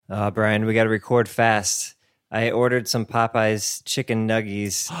Brian, we got to record fast. I ordered some Popeyes chicken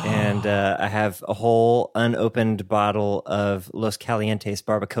nuggies, and I have a whole unopened bottle of Los Calientes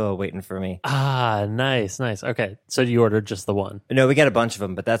barbacoa waiting for me. Ah, nice. Okay, so you ordered just the one? No, we got a bunch of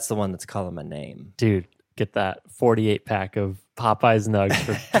them, but that's the one that's calling my name. Dude, get that 48-pack of Popeyes nugs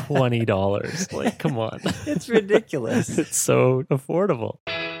for $20. Like, come on. It's ridiculous. It's so affordable.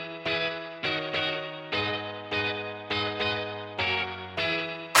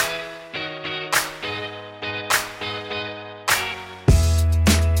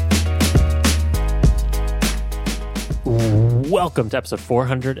 Welcome to episode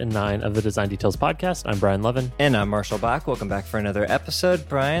 409 of the Design Details Podcast. I'm Brian Lovin. And I'm Marshall Bach. Welcome back for another episode.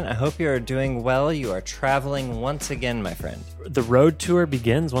 Brian, I hope you are doing well. You are traveling once again, my friend. The road tour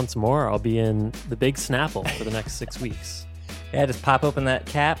begins once more. I'll be in the Big Snapple for the next 6 weeks. Yeah, just pop open that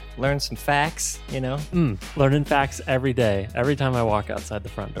cap, learn some facts, you know? Learning facts every day, every time I walk outside the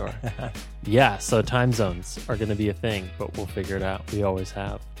front door. Yeah, so time zones are going to be a thing, but we'll figure it out. We always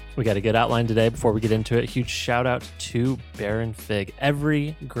have. We got a good outline today. Before we get into it, huge shout out to Baron Fig.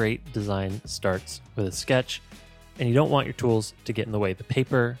 Every great design starts with a sketch, and you don't want your tools to get in the way. The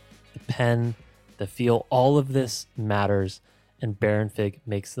paper, the pen, the feel, all of this matters, and Baron Fig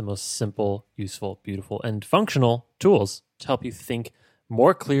makes the most simple, useful, beautiful, and functional tools to help you think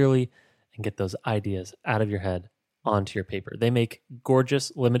more clearly and get those ideas out of your head onto your paper. They make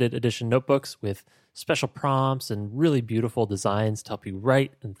gorgeous limited edition notebooks with special prompts and really beautiful designs to help you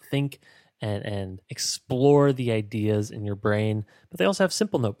write and think and explore the ideas in your brain. But they also have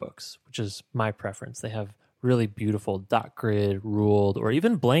simple notebooks, which is my preference. They have really beautiful dot grid, ruled, or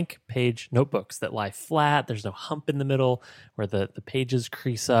even blank page notebooks that lie flat. There's no hump in the middle where the pages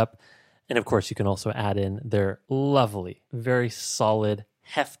crease up. And of course, you can also add in their lovely, very solid,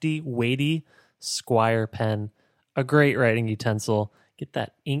 hefty, weighty Squire pen, a great writing utensil. Get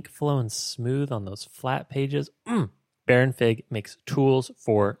that ink flowing smooth on those flat pages. Baron Fig makes tools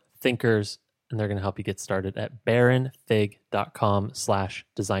for thinkers, and they're going to help you get started at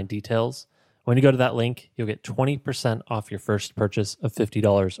baronfig.com/design details. When you go to that link, you'll get 20% off your first purchase of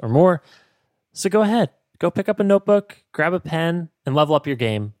 $50 or more. So go ahead, go pick up a notebook, grab a pen, and level up your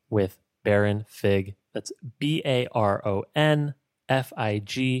game with Baron Fig. That's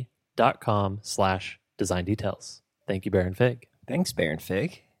baronfig.com/design details. Thank you, Baron Fig. Thanks, Baron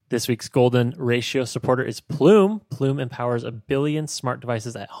Fig. This week's golden ratio supporter is Plume. Plume empowers a billion smart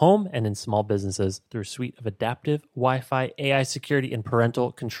devices at home and in small businesses through a suite of adaptive Wi-Fi, AI security, and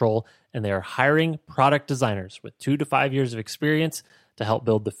parental control. And they are hiring product designers with 2 to 5 years of experience to help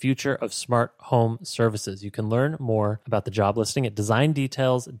build the future of smart home services. You can learn more about the job listing at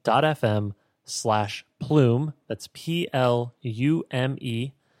designdetails.fm/Plume. That's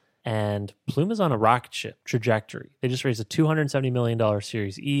PLUME. And Plume is on a rocket ship trajectory. They just raised a $270 million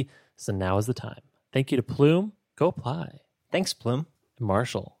Series E, so now is the time. Thank you to Plume. Go apply. Thanks, Plume.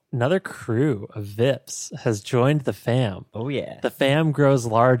 Marshall, another crew of VIPs has joined the fam. Oh, yeah. The fam grows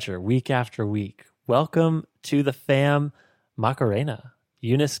larger week after week. Welcome to the fam, Macarena,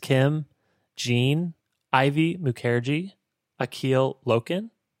 Eunice Kim, Jean, Ivy Mukherjee, Akil Loken,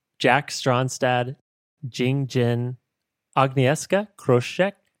 Jack Stronstad, Jing Jin, Agnieszka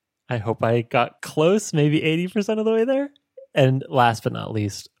Kroschek. I hope I got close, maybe 80% of the way there. And last but not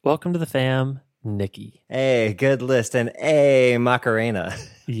least, welcome to the fam, Nikki. Hey, good list. And hey, Macarena.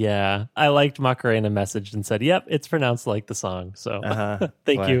 Yeah, I liked Macarena messaged and said, yep, it's pronounced like the song. So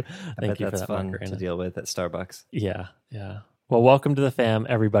thank you. Thank you for that's that, fun Macarena. to deal with at Starbucks. Yeah. Well, welcome to the fam,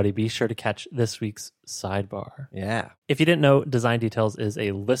 everybody. Be sure to catch this week's sidebar. Yeah. If you didn't know, Design Details is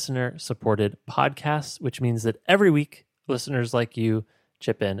a listener-supported podcast, which means that every week, listeners like you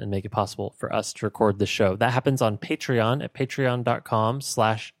chip in and make it possible for us to record the show. That happens on Patreon at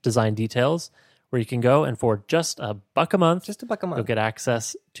patreon.com/design details, where you can go and for just $1 a month, you'll get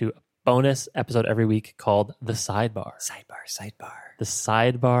access to a bonus episode every week called The Sidebar. Sidebar. The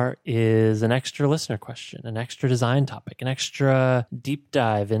Sidebar is an extra listener question, an extra design topic, an extra deep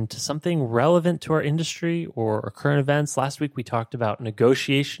dive into something relevant to our industry or current events. Last week, we talked about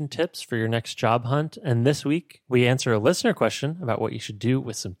negotiation tips for your next job hunt. And this week, we answer a listener question about what you should do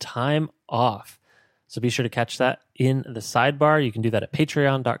with some time off. So be sure to catch that in The Sidebar. You can do that at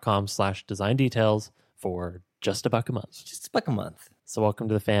patreon.com/design details for just $1 a month. Just $1 a month. So welcome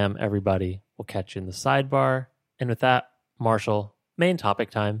to the fam, everybody. We'll catch you in The Sidebar. And with that, Marshall, main topic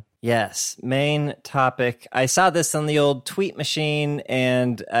time. Yes, main topic. I saw this on the old tweet machine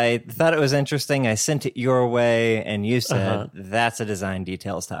and I thought it was interesting. I sent it your way and you said that's a design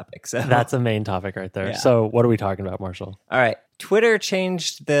details topic. So that's a main topic right there. Yeah. So what are we talking about, Marshall? All right. Twitter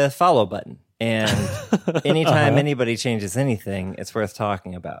changed the follow button. And anytime anybody changes anything, it's worth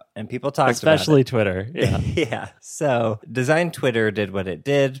talking about. And people talked Especially about it. Twitter. Yeah. Yeah. So Design Twitter did what it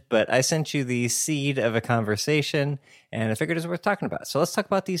did, but I sent you the seed of a conversation, and I figured it was worth talking about. So let's talk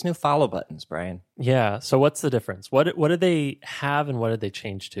about these new follow buttons, Brian. Yeah. So what's the difference? What did they have and what did they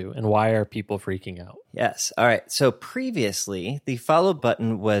change to? And why are people freaking out? Yes. All right. So previously, the follow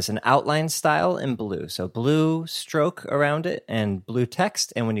button was an outline style in blue. So blue stroke around it and blue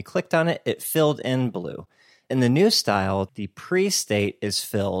text. And when you clicked on it, it filled in blue. In the new style, the pre-state is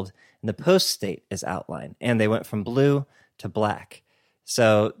filled and the post-state is outline. And they went from blue to black.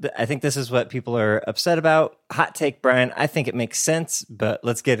 So I think this is what people are upset about. Hot take, Brian. I think it makes sense, but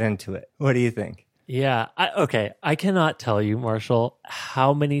let's get into it. What do you think? Yeah. I cannot tell you, Marshall,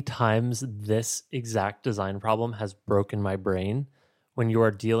 how many times this exact design problem has broken my brain when you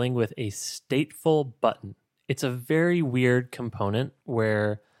are dealing with a stateful button. It's a very weird component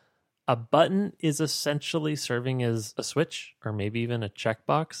where a button is essentially serving as a switch or maybe even a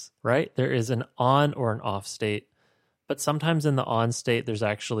checkbox, right? There is an on or an off state, but sometimes in the on state, there's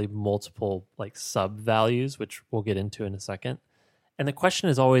actually multiple like sub values, which we'll get into in a second. And the question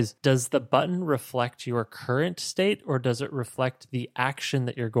is always, does the button reflect your current state or does it reflect the action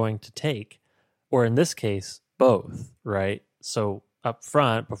that you're going to take? Or in this case, both, right? So up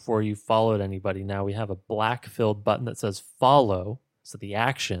front, before you followed anybody, now we have a black filled button that says follow, so the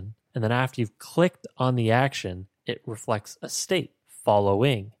action. And then after you've clicked on the action, it reflects a state,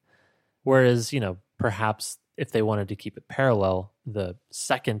 following. Whereas, perhaps if they wanted to keep it parallel, the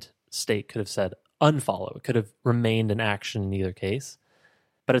second state could have said unfollow. It could have remained an action in either case,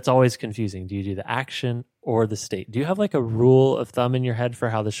 but it's always confusing. Do you do the action or the state? Do you have like a rule of thumb in your head for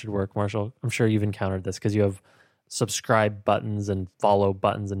how this should work, Marshall? I'm sure you've encountered this because you have subscribe buttons and follow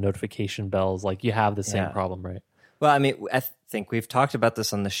buttons and notification bells. Like you have the same problem, right? Well, I mean, I think we've talked about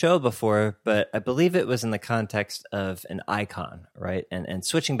this on the show before, but I believe it was in the context of an icon, right? And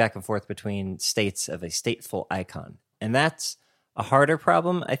switching back and forth between states of a stateful icon. And that's a harder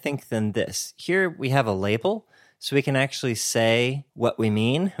problem, I think, than this. Here we have a label, so we can actually say what we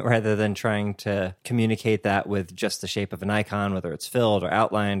mean rather than trying to communicate that with just the shape of an icon, whether it's filled or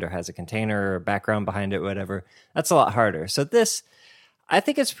outlined or has a container or background behind it, whatever. That's a lot harder. So this, I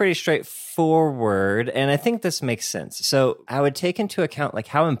think it's pretty straightforward, and I think this makes sense. So I would take into account like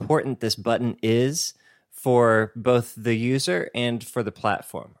how important this button is for both the user and for the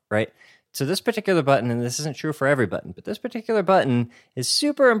platform, right? So this particular button, and this isn't true for every button, but this particular button is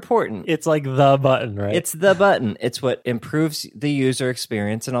super important. It's like the button, right? It's the button. It's what improves the user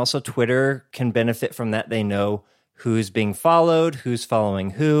experience, and also Twitter can benefit from that. They know who's being followed, who's following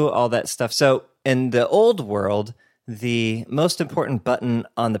who, all that stuff. So in the old world, the most important button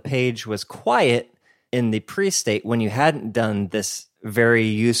on the page was quiet in the pre-state when you hadn't done this very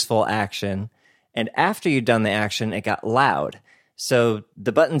useful action. And after you'd done the action, it got loud. So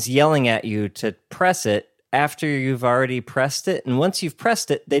the button's yelling at you to press it after you've already pressed it. And once you've pressed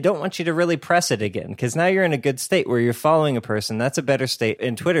it, they don't want you to really press it again because now you're in a good state where you're following a person. That's a better state,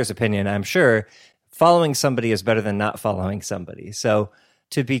 in Twitter's opinion, I'm sure. Following somebody is better than not following somebody. So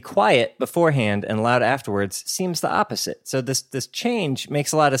to be quiet beforehand and loud afterwards seems the opposite. So this change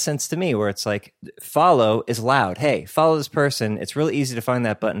makes a lot of sense to me, where it's like follow is loud. Hey, follow this person. It's really easy to find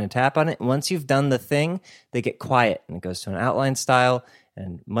that button and tap on it. And once you've done the thing, they get quiet and it goes to an outline style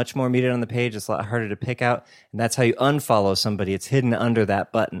and much more muted on the page. It's a lot harder to pick out. And that's how you unfollow somebody. It's hidden under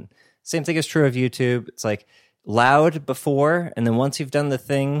that button. Same thing is true of YouTube. It's like loud before, and then once you've done the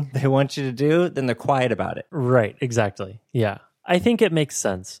thing they want you to do, then they're quiet about it. Right, exactly. Yeah. I think it makes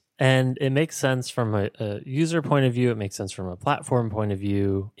sense. And it makes sense from a user point of view. It makes sense from a platform point of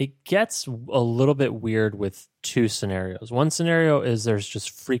view. It gets a little bit weird with two scenarios. One scenario is there's just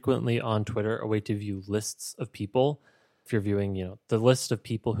frequently on Twitter a way to view lists of people. If you're viewing, the list of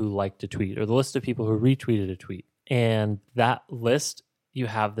people who liked a tweet or the list of people who retweeted a tweet. And that list, you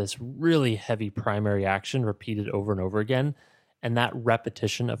have this really heavy primary action repeated over and over again. And that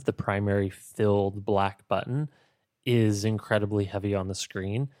repetition of the primary filled black button is incredibly heavy on the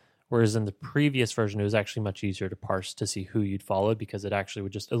screen. Whereas in the previous version, it was actually much easier to parse to see who you'd followed because it actually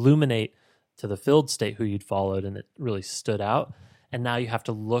would just illuminate to the filled state who you'd followed and it really stood out. And now you have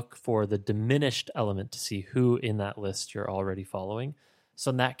to look for the diminished element to see who in that list you're already following. So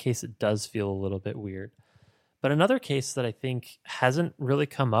in that case, it does feel a little bit weird. But another case that I think hasn't really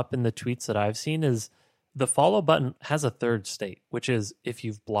come up in the tweets that I've seen is the follow button has a third state, which is if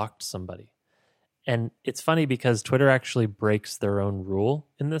you've blocked somebody. And it's funny because Twitter actually breaks their own rule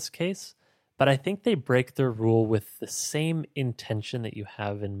in this case, but I think they break their rule with the same intention that you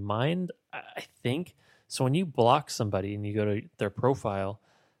have in mind, I think. So when you block somebody and you go to their profile,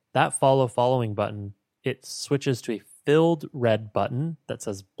 that following button, it switches to a filled red button that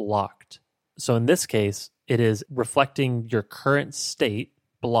says blocked. So in this case, it is reflecting your current state,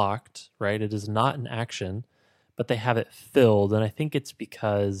 blocked, right? It is not an action, but they have it filled. And I think it's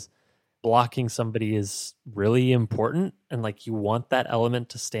because blocking somebody is really important, and like you want that element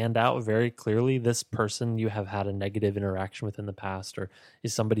to stand out very clearly. This person you have had a negative interaction with in the past, or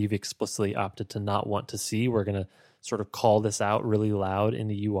is somebody you've explicitly opted to not want to see. We're going to sort of call this out really loud in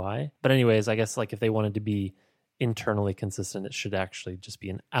the UI. But anyways, I guess like if they wanted to be internally consistent, it should actually just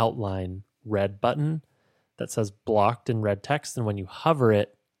be an outline red button that says blocked in red text. And when you hover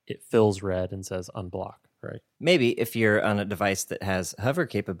it, it fills red and says unblock. Right. Maybe if you're on a device that has hover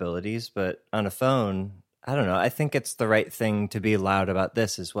capabilities, but on a phone, I don't know. I think it's the right thing to be loud about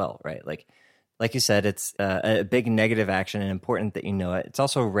this as well, right? Like you said, it's a big negative action and important that you know it. It's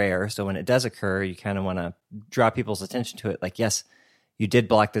also rare, so when it does occur, you kind of want to draw people's attention to it. Like, yes, you did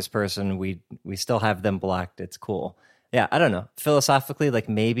block this person. We still have them blocked. It's cool. Yeah, I don't know. Philosophically, like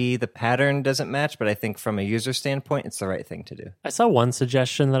maybe the pattern doesn't match, but I think from a user standpoint, it's the right thing to do. I saw one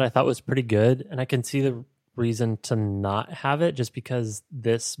suggestion that I thought was pretty good, and I can see the reason to not have it just because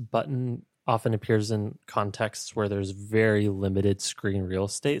this button often appears in contexts where there's very limited screen real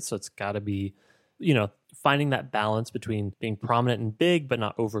estate. So it's got to be, finding that balance between being prominent and big, but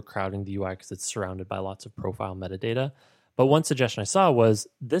not overcrowding the UI because it's surrounded by lots of profile metadata. But one suggestion I saw was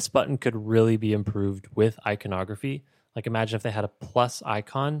this button could really be improved with iconography. Like imagine if they had a plus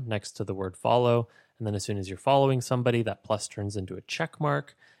icon next to the word follow, and then as soon as you're following somebody, that plus turns into a check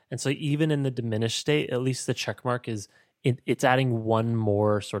mark. And so even in the diminished state, at least the check mark it's adding one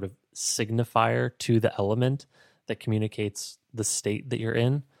more sort of signifier to the element that communicates the state that you're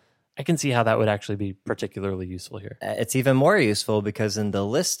in. I can see how that would actually be particularly useful here. It's even more useful because in the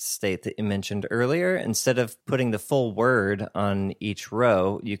list state that you mentioned earlier, instead of putting the full word on each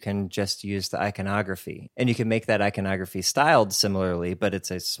row, you can just use the iconography. And you can make that iconography styled similarly, but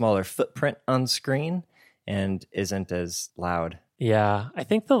it's a smaller footprint on screen and isn't as loud. Yeah, I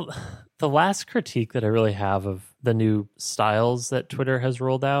think the last critique that I really have of the new styles that Twitter has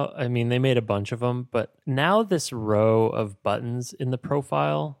rolled out, I mean, they made a bunch of them, but now this row of buttons in the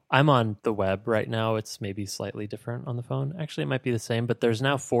profile, I'm on the web right now. It's maybe slightly different on the phone. Actually, it might be the same, but there's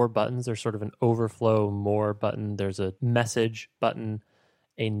now 4 buttons. There's sort of an overflow more button. There's a message button,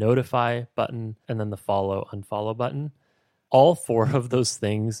 a notify button, and then the follow, unfollow button. All 4 of those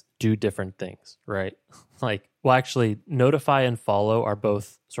things do different things, right? Actually, notify and follow are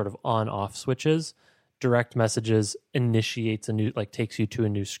both sort of on-off switches. Direct messages initiates takes you to a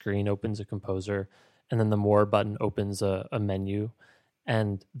new screen, opens a composer, and then the more button opens a menu.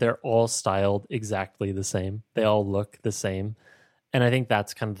 And they're all styled exactly the same. They all look the same. And I think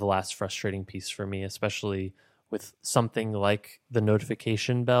that's kind of the last frustrating piece for me, especially with something like the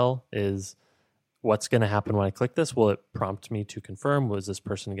notification bell is, what's going to happen when I click this? Will it prompt me to confirm? Was this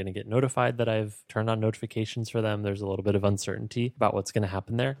person going to get notified that I've turned on notifications for them? There's a little bit of uncertainty about what's going to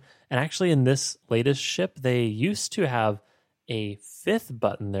happen there. And actually in this latest ship, they used to have a 5th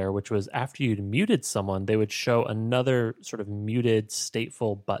button there, which was after you'd muted someone, they would show another sort of muted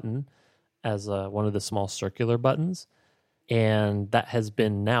stateful button as one of the small circular buttons. And that has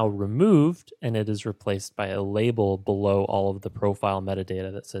been now removed, and it is replaced by a label below all of the profile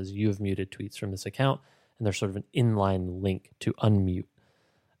metadata that says you have muted tweets from this account, and there's sort of an inline link to unmute.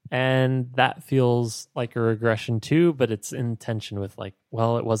 And that feels like a regression too, but it's in tension with it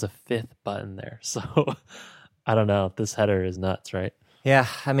was a 5th button there. So I don't know. This header is nuts, right? Yeah,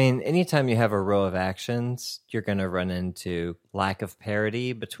 I mean, anytime you have a row of actions, you're going to run into lack of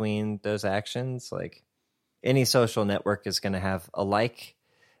parity between those actions. Like, any social network is going to have a like,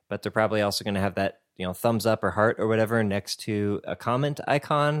 but they're probably also going to have that, thumbs up or heart or whatever next to a comment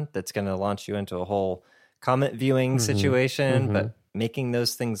icon that's going to launch you into a whole comment viewing situation. Mm-hmm. But making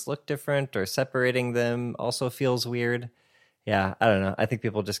those things look different or separating them also feels weird. Yeah, I don't know. I think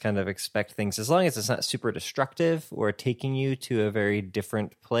people just kind of expect things, as long as it's not super destructive or taking you to a very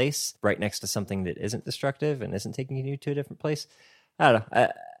different place right next to something that isn't destructive and isn't taking you to a different place. I don't know.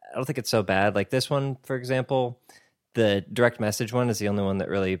 I don't think it's so bad. Like this one, for example, the direct message one is the only one that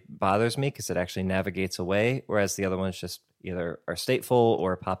really bothers me because it actually navigates away, whereas the other ones just either are stateful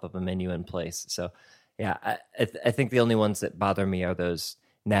or pop up a menu in place. So yeah, I think the only ones that bother me are those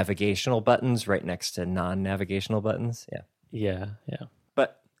navigational buttons right next to non-navigational buttons. Yeah.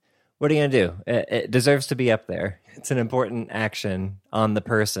 But what are you going to do? It deserves to be up there. It's an important action on the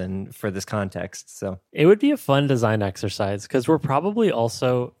person for this context. So it would be a fun design exercise because we're probably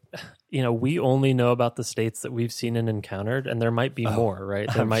also, we only know about the states that we've seen and encountered, and there might be more, right?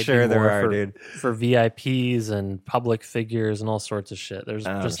 There I'm might sure be more there are, dude. for VIPs and public figures and all sorts of shit. There's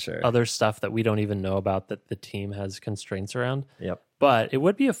just sure. other stuff that we don't even know about that the team has constraints around. Yep. But it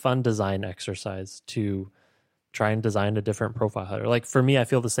would be a fun design exercise to try and design a different profile header. Like for me, I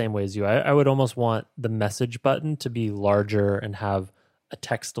feel the same way as you. I would almost want the message button to be larger and have a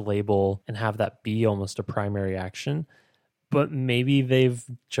text label and have that be almost a primary action. But maybe they've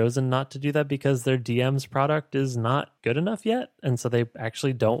chosen not to do that because their DMs product is not good enough yet. And so they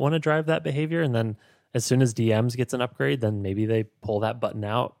actually don't want to drive that behavior. And then as soon as DMs gets an upgrade, then maybe they pull that button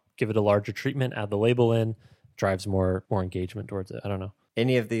out, give it a larger treatment, add the label in, drives more engagement towards it. I don't know.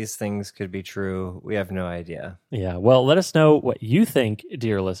 Any of these things could be true. We have no idea. Yeah. Well, let us know what you think,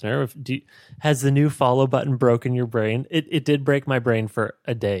 dear listener. Has the new follow button broken your brain? It did break my brain for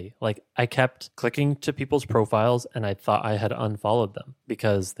a day. Like I kept clicking to people's profiles and I thought I had unfollowed them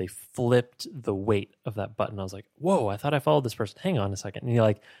because they flipped the weight of that button. I was like, whoa, I thought I followed this person. Hang on a second. And you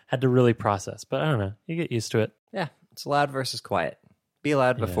like had to really process. But I don't know. You get used to it. Yeah. It's loud versus quiet. Be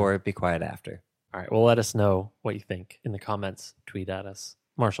loud before, be quiet after. All right. Well, let us know what you think in the comments. Tweet at us.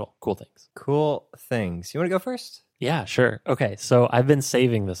 Marshall, cool things. Cool things. You want to go first? Yeah, sure. Okay. So I've been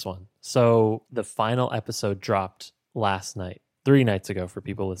saving this one. So the final episode dropped last night, 3 nights ago for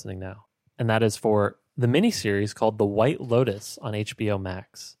people listening now. And that is for the miniseries called The White Lotus on HBO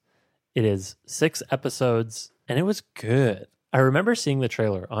Max. It is 6 episodes and it was good. I remember seeing the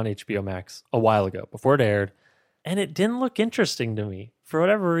trailer on HBO Max a while ago before it aired, and it didn't look interesting to me. For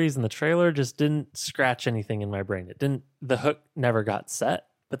whatever reason, the trailer just didn't scratch anything in my brain. The hook never got set.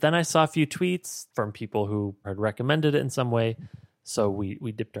 But then I saw a few tweets from people who had recommended it in some way. So we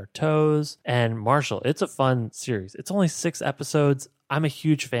dipped our toes. And Marshall, it's a fun series. It's only 6 episodes. I'm a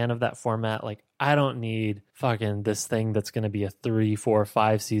huge fan of that format. Like, I don't need fucking this thing that's going to be a 3, 4,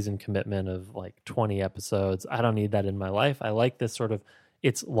 5 season commitment of like 20 episodes. I don't need that in my life. I like this sort of,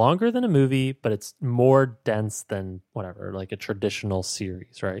 it's longer than a movie, but it's more dense than whatever, like a traditional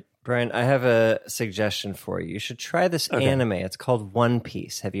series, right? Brian, I have a suggestion for you. You should try this anime. It's called One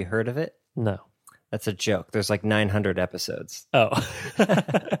Piece. Have you heard of it? No. That's a joke. There's like 900 episodes. Oh.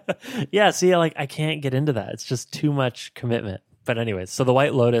 Yeah, see, like I can't get into that. It's just too much commitment. But anyways, so The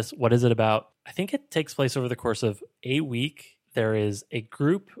White Lotus, what is it about? I think it takes place over the course of a week. There is a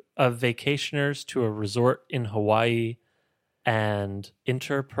group of vacationers to a resort in Hawaii, and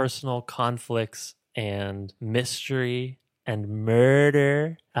interpersonal conflicts and mystery and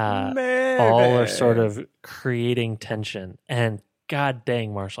murder, all are sort of creating tension. And god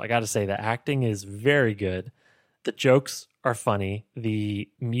dang, Marshall, I gotta say the acting is very good. The jokes are funny. The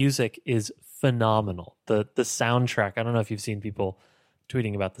music is phenomenal. The soundtrack, I don't know if you've seen people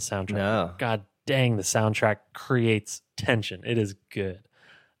tweeting about the soundtrack. No. God dang, the soundtrack creates tension. It is good.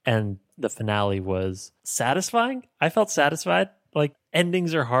 And the finale was satisfying. I felt satisfied. Like,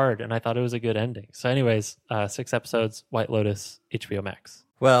 endings are hard, and I thought it was a good ending. So anyways, 6 episodes, White Lotus, HBO Max.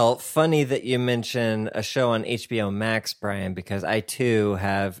 Well, funny that you mention a show on HBO Max, Brian, because I too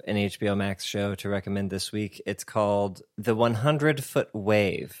have an HBO Max show to recommend this week. It's called The 100-Foot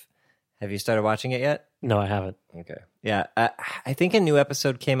Wave. Have you started watching it yet? No, I haven't. Okay. Yeah, I think a new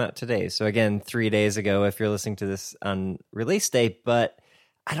episode came out today. So again, 3 days ago, if you're listening to this on release day, but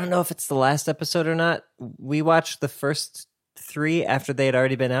I don't know if it's the last episode or not. We watched the first 3 after they had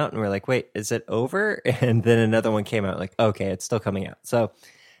already been out, and we're like, wait, is it over? And then another one came out, like, okay, it's still coming out. So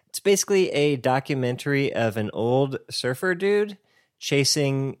it's basically a documentary of an old surfer dude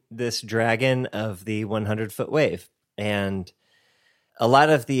chasing this dragon of the 100-foot wave. And a lot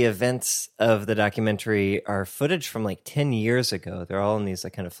of the events of the documentary are footage from like 10 years ago. They're all in these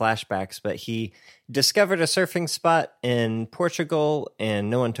like kind of flashbacks, but he discovered a surfing spot in Portugal and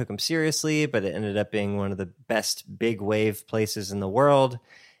no one took him seriously, but it ended up being one of the best big wave places in the world.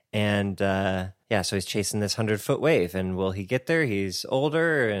 And so he's chasing this 100-foot wave. And will he get there? He's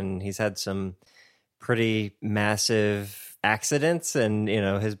older and he's had some pretty massive accidents, and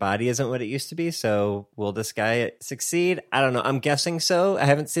his body isn't what it used to be. So will this guy succeed? I don't know. I'm guessing so. I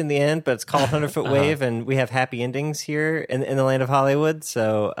haven't seen the end, but it's called 100-Foot Wave, and we have happy endings here in the land of Hollywood.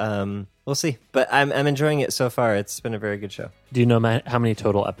 So we'll see. But I'm enjoying it so far. It's been a very good show. Do you know how many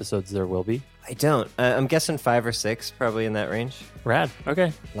total episodes there will be? I don't. I'm guessing 5 or 6, probably in that range. Rad.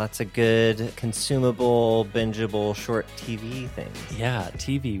 Okay. Lots of good, consumable, bingeable, short TV things. Yeah,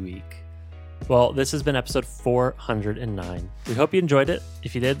 TV week. Well, this has been episode 409. We hope you enjoyed it.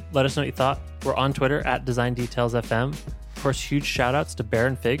 If you did, let us know what you thought. We're on Twitter at DesignDetailsFM. Of course, huge shout outs to Bear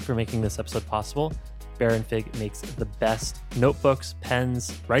and Fig for making this episode possible. Bear and Fig makes the best notebooks,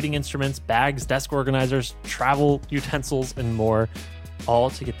 pens, writing instruments, bags, desk organizers, travel utensils, and more. all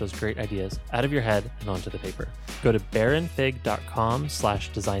to get those great ideas out of your head and onto the paper. Go to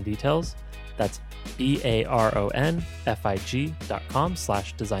baronfig.com/design details. That's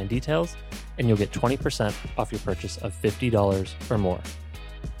baronfig.com/design details, and you'll get 20% off your purchase of $50 or more.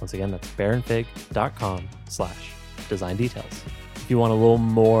 Once again, that's baronfig.com/design details. If you want a little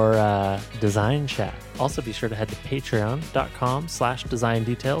more design chat, also be sure to head to patreon.com/design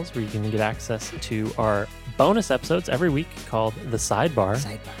details, where you can get access to our bonus episodes every week called The Sidebar.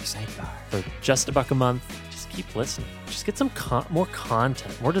 Sidebar. For just $1 a month. Just keep listening. Just get some more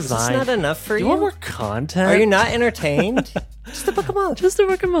content, more design. Is this not enough for Do you? you want more content? Are you not entertained? Just $1 a month. Just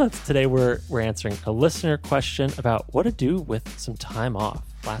 $1 a month. Today we're answering a listener question about what to do with some time off.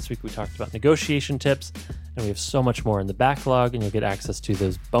 Last week we talked about negotiation tips, and we have so much more in the backlog, and you'll get access to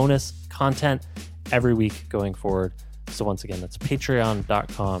those bonus content every week going forward. So once again, that's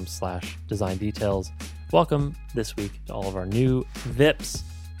patreon.com/design details. Welcome this week to all of our new VIPs.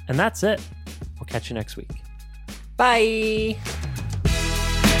 And that's it. We'll catch you next week. Bye.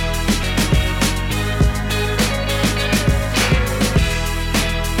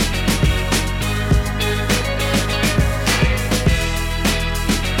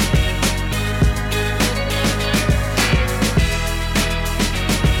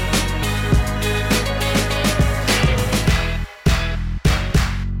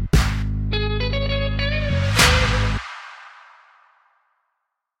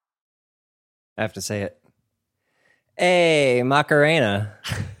 I have to say it. Hey, Macarena.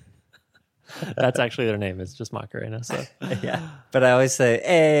 That's actually their name. It's just Macarena. So Yeah. But I always say,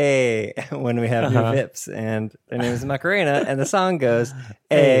 hey, when we have new VIPs. And their name is Macarena. And the song goes,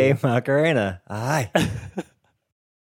 hey, Macarena. Aye.